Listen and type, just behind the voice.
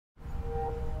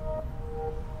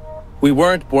We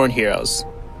weren't born heroes.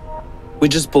 We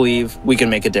just believe we can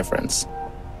make a difference.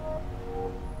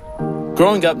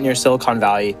 Growing up near Silicon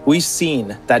Valley, we've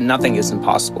seen that nothing is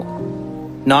impossible,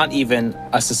 not even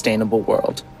a sustainable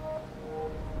world.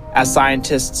 As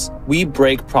scientists, we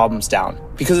break problems down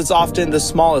because it's often the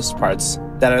smallest parts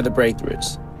that are the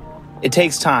breakthroughs. It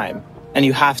takes time, and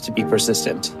you have to be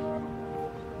persistent.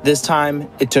 This time,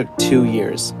 it took 2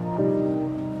 years.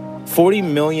 40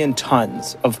 million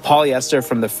tons of polyester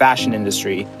from the fashion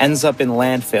industry ends up in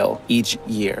landfill each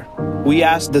year. We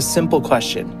asked the simple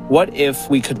question, what if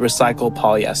we could recycle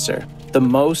polyester, the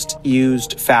most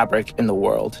used fabric in the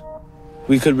world?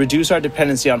 We could reduce our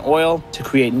dependency on oil to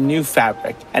create new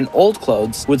fabric, and old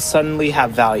clothes would suddenly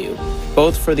have value,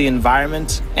 both for the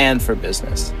environment and for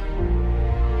business.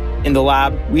 In the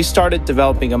lab, we started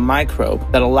developing a microbe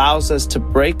that allows us to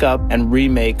break up and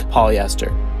remake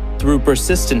polyester. Through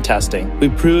persistent testing, we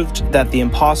proved that the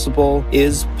impossible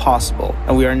is possible,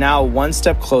 and we are now one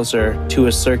step closer to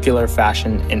a circular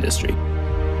fashion industry.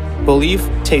 Belief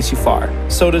takes you far,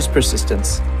 so does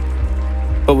persistence.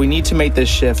 But we need to make this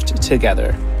shift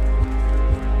together.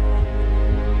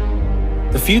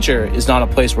 The future is not a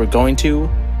place we're going to,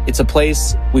 it's a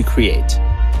place we create.